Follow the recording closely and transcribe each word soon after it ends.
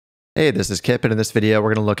Hey, this is Kip, and in this video,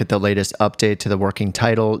 we're going to look at the latest update to the working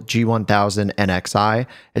title G1000 NXi.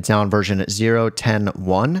 It's now in version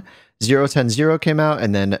 0.10.1. 0.10.0 came out,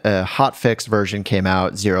 and then a hotfix version came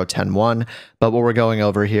out, 0.10.1. But what we're going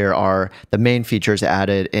over here are the main features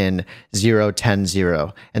added in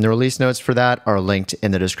 0.10.0, and the release notes for that are linked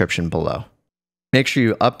in the description below. Make sure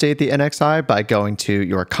you update the NXi by going to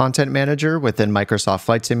your content manager within Microsoft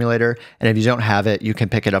Flight Simulator, and if you don't have it, you can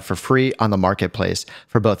pick it up for free on the marketplace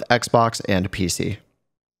for both Xbox and PC.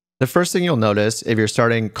 The first thing you'll notice if you're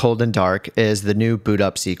starting cold and dark is the new boot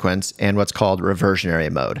up sequence and what's called Reversionary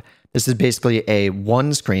Mode. This is basically a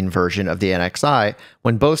one-screen version of the NXi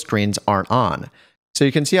when both screens aren't on. So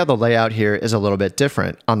you can see how the layout here is a little bit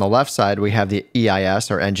different. On the left side, we have the EIS,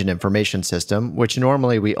 or Engine Information System, which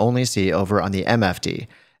normally we only see over on the MFD.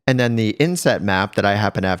 And then the inset map that I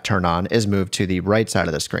happen to have turned on is moved to the right side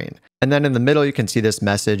of the screen. And then in the middle, you can see this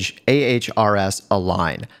message, AHRS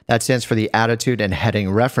Align. That stands for the Attitude and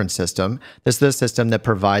Heading Reference System. This is the system that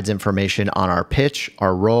provides information on our pitch,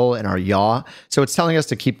 our roll, and our yaw. So it's telling us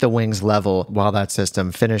to keep the wings level while that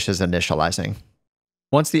system finishes initializing.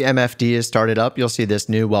 Once the MFD is started up, you'll see this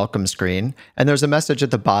new welcome screen, and there's a message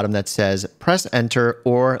at the bottom that says, press enter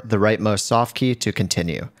or the rightmost soft key to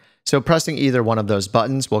continue. So pressing either one of those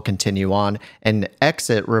buttons will continue on and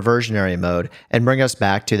exit reversionary mode and bring us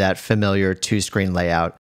back to that familiar two-screen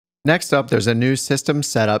layout. Next up, there's a new system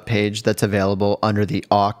setup page that's available under the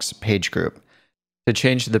aux page group. To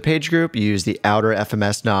change to the page group, you use the outer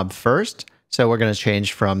FMS knob first. So we're going to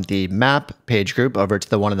change from the map page group over to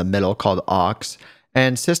the one in the middle called aux.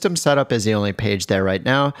 And system setup is the only page there right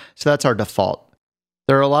now, so that's our default.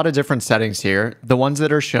 There are a lot of different settings here. The ones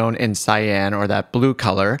that are shown in cyan, or that blue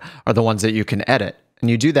color, are the ones that you can edit. And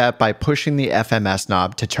you do that by pushing the FMS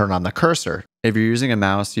knob to turn on the cursor. If you're using a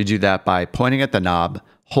mouse, you do that by pointing at the knob,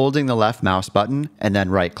 holding the left mouse button, and then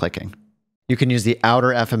right-clicking. You can use the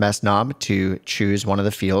outer FMS knob to choose one of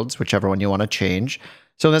the fields, whichever one you want to change.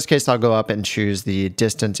 So in this case, I'll go up and choose the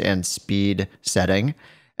distance and speed setting.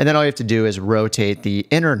 And then all you have to do is rotate the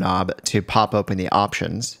inner knob to pop open the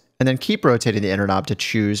options, and then keep rotating the inner knob to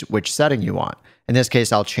choose which setting you want. In this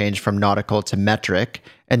case, I'll change from nautical to metric,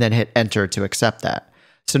 and then hit enter to accept that.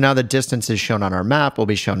 So now the distances shown on our map will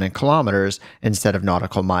be shown in kilometers instead of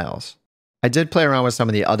nautical miles. I did play around with some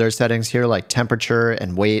of the other settings here, like temperature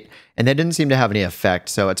and weight, and they didn't seem to have any effect,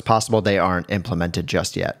 so it's possible they aren't implemented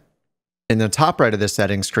just yet. In the top right of the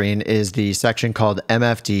settings screen is the section called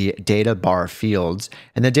MFD Data Fields.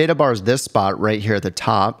 And the data bar is this spot right here at the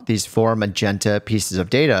top, these 4 magenta pieces of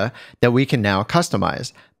data that we can now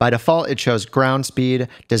customize. By default, it shows ground speed,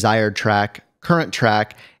 desired track, current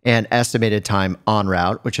track, and estimated time en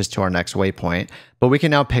route, which is to our next waypoint. But we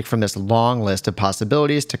can now pick from this long list of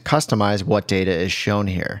possibilities to customize what data is shown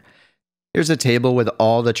here. Here's a table with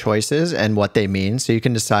all the choices and what they mean, so you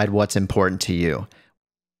can decide what's important to you.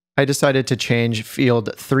 I decided to change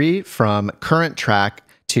field 3 from current track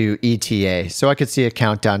to ETA, so I could see a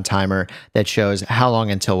countdown timer that shows how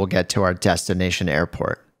long until we'll get to our destination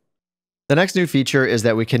airport. The next new feature is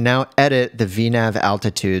that we can now edit the VNAV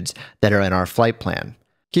altitudes that are in our flight plan.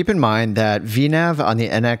 Keep in mind that VNAV on the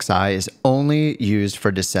NXi is only used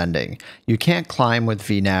for descending. You can't climb with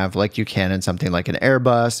VNAV like you can in something like an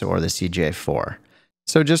Airbus or the CJ4.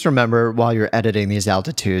 So just remember while you're editing these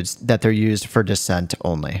altitudes that they're used for descent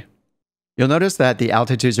only. You'll notice that the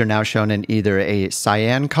altitudes are now shown in either a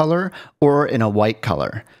cyan color or in a white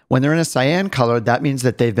color. When they're in a cyan color, that means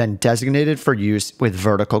that they've been designated for use with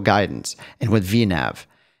vertical guidance and with VNAV.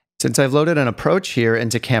 Since I've loaded an approach here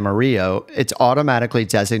into Camarillo, it's automatically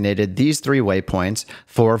designated these 3 waypoints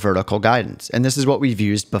for vertical guidance. And this is what we've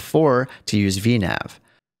used before to use VNAV.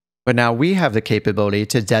 But now we have the capability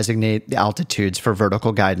to designate the altitudes for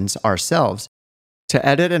vertical guidance ourselves. To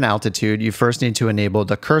edit an altitude, you first need to enable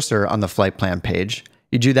the cursor on the flight plan page.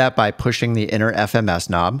 You do that by pushing the inner FMS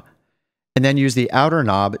knob, and then use the outer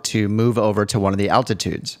knob to move over to one of the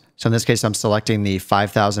altitudes. So in this case, I'm selecting the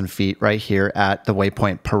 5,000 feet right here at the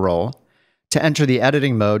waypoint Parole. To enter the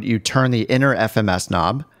editing mode, you turn the inner FMS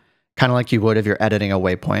knob, kind of like you would if you're editing a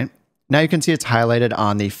waypoint. Now you can see it's highlighted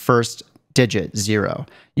on the first digit, 0.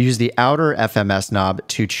 Use the outer FMS knob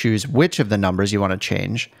to choose which of the numbers you want to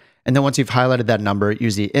change. And then once you've highlighted that number,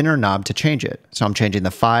 use the inner knob to change it. So I'm changing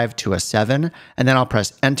the 5 to a 7, and then I'll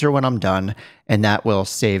press enter when I'm done, and that will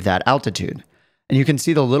save that altitude. And you can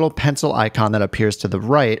see the little pencil icon that appears to the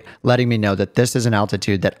right, letting me know that this is an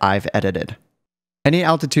altitude that I've edited. Any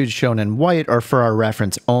altitudes shown in white are for our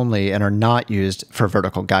reference only and are not used for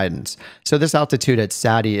vertical guidance. So this altitude at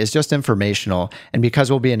SATI is just informational, and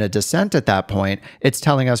because we'll be in a descent at that point, it's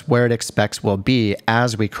telling us where it expects we'll be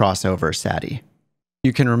as we cross over SATI.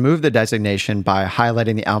 You can remove the designation by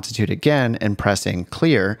highlighting the altitude again and pressing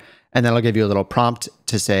clear, and that'll give you a little prompt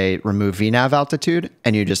to say remove VNAV altitude,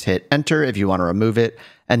 and you just hit enter if you want to remove it,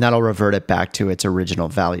 and that'll revert it back to its original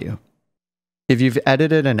value. If you've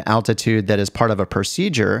edited an altitude that is part of a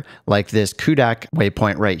procedure, like this Kudak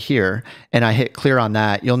waypoint right here, and I hit clear on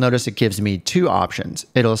that, you'll notice it gives me two options.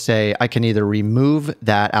 It'll say I can either remove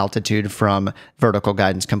that altitude from vertical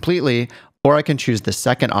guidance completely, or I can choose the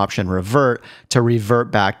second option, revert, to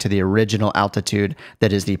revert back to the original altitude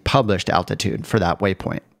that is the published altitude for that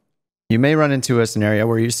waypoint. You may run into a scenario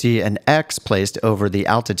where you see an X placed over the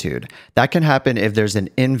altitude. That can happen if there's an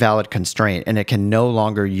invalid constraint and it can no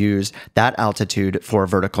longer use that altitude for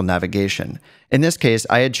vertical navigation. In this case,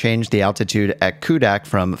 I had changed the altitude at Kudak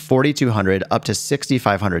from 4,200 up to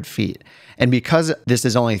 6,500 feet. And because this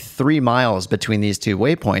is only 3 miles between these two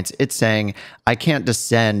waypoints, it's saying I can't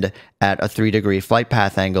descend at a 3-degree flight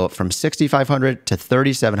path angle from 6,500 to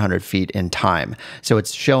 3,700 feet in time. So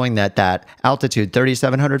it's showing that that altitude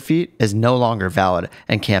 3,700 feet is no longer valid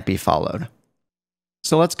and can't be followed.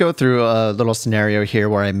 So let's go through a little scenario here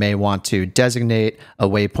where I may want to designate a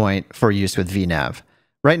waypoint for use with VNAV.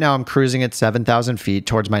 Right now I'm cruising at 7,000 feet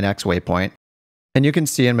towards my next waypoint. And you can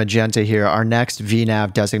see in magenta here, our next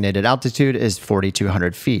VNAV designated altitude is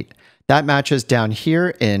 4,200 feet. That matches down here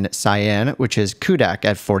in cyan, which is Kudak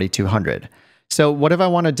at 4,200. So what if I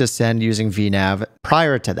want to descend using VNAV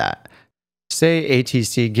prior to that? Say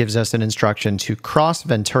ATC gives us an instruction to cross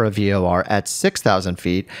Ventura VOR at 6,000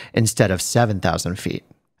 feet instead of 7,000 feet.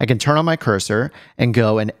 I can turn on my cursor and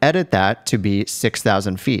go and edit that to be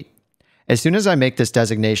 6,000 feet. As soon as I make this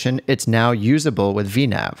designation, it's now usable with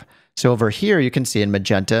VNAV. So over here, you can see in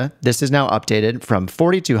magenta, this is now updated from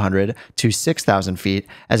 4,200 to 6,000 feet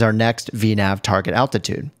as our next VNAV target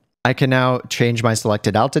altitude. I can now change my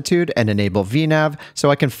selected altitude and enable VNAV so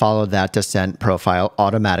I can follow that descent profile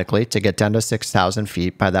automatically to get down to 6,000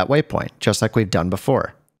 feet by that waypoint, just like we've done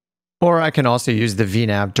before. Or I can also use the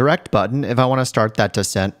VNAV direct button if I want to start that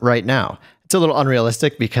descent right now. It's a little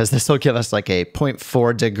unrealistic because this will give us like a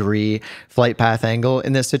 0.4 degree flight path angle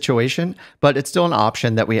in this situation, but it's still an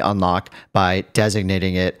option that we unlock by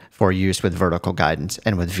designating it for use with vertical guidance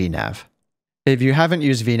and with VNAV. If you haven't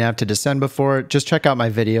used VNAV to descend before, just check out my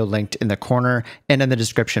video linked in the corner and in the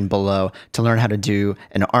description below to learn how to do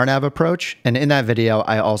an RNAV approach. And in that video,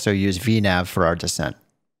 I also use VNAV for our descent.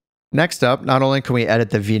 Next up, not only can we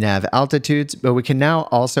edit the VNAV altitudes, but we can now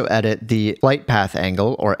also edit the flight path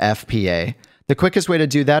angle, or FPA. The quickest way to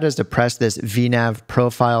do that is to press this VNAV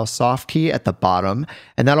profile soft key at the bottom,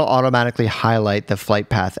 and that'll automatically highlight the flight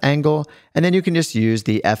path angle, and then you can just use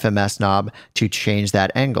the FMS knob to change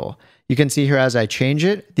that angle. You can see here as I change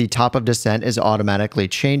it, the top of descent is automatically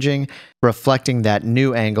changing, reflecting that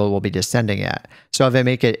new angle we'll be descending at. So if I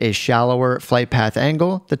make it a shallower flight path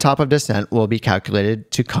angle, the top of descent will be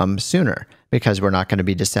calculated to come sooner because we're not going to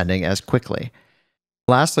be descending as quickly.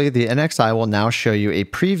 Lastly, the NXi will now show you a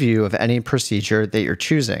preview of any procedure that you're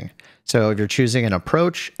choosing. So if you're choosing an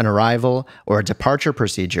approach, an arrival, or a departure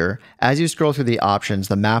procedure, as you scroll through the options,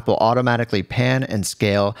 the map will automatically pan and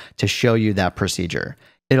scale to show you that procedure.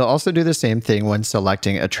 It'll also do the same thing when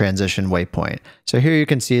selecting a transition waypoint. So here you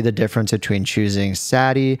can see the difference between choosing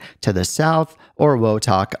SATI to the south or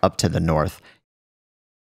WOTOC up to the north.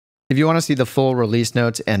 If you want to see the full release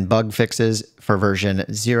notes and bug fixes for version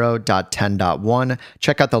 0.10.1,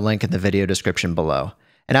 check out the link in the video description below.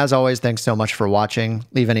 And as always, thanks so much for watching.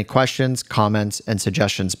 Leave any questions, comments, and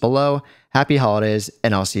suggestions below. Happy holidays,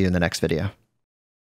 and I'll see you in the next video.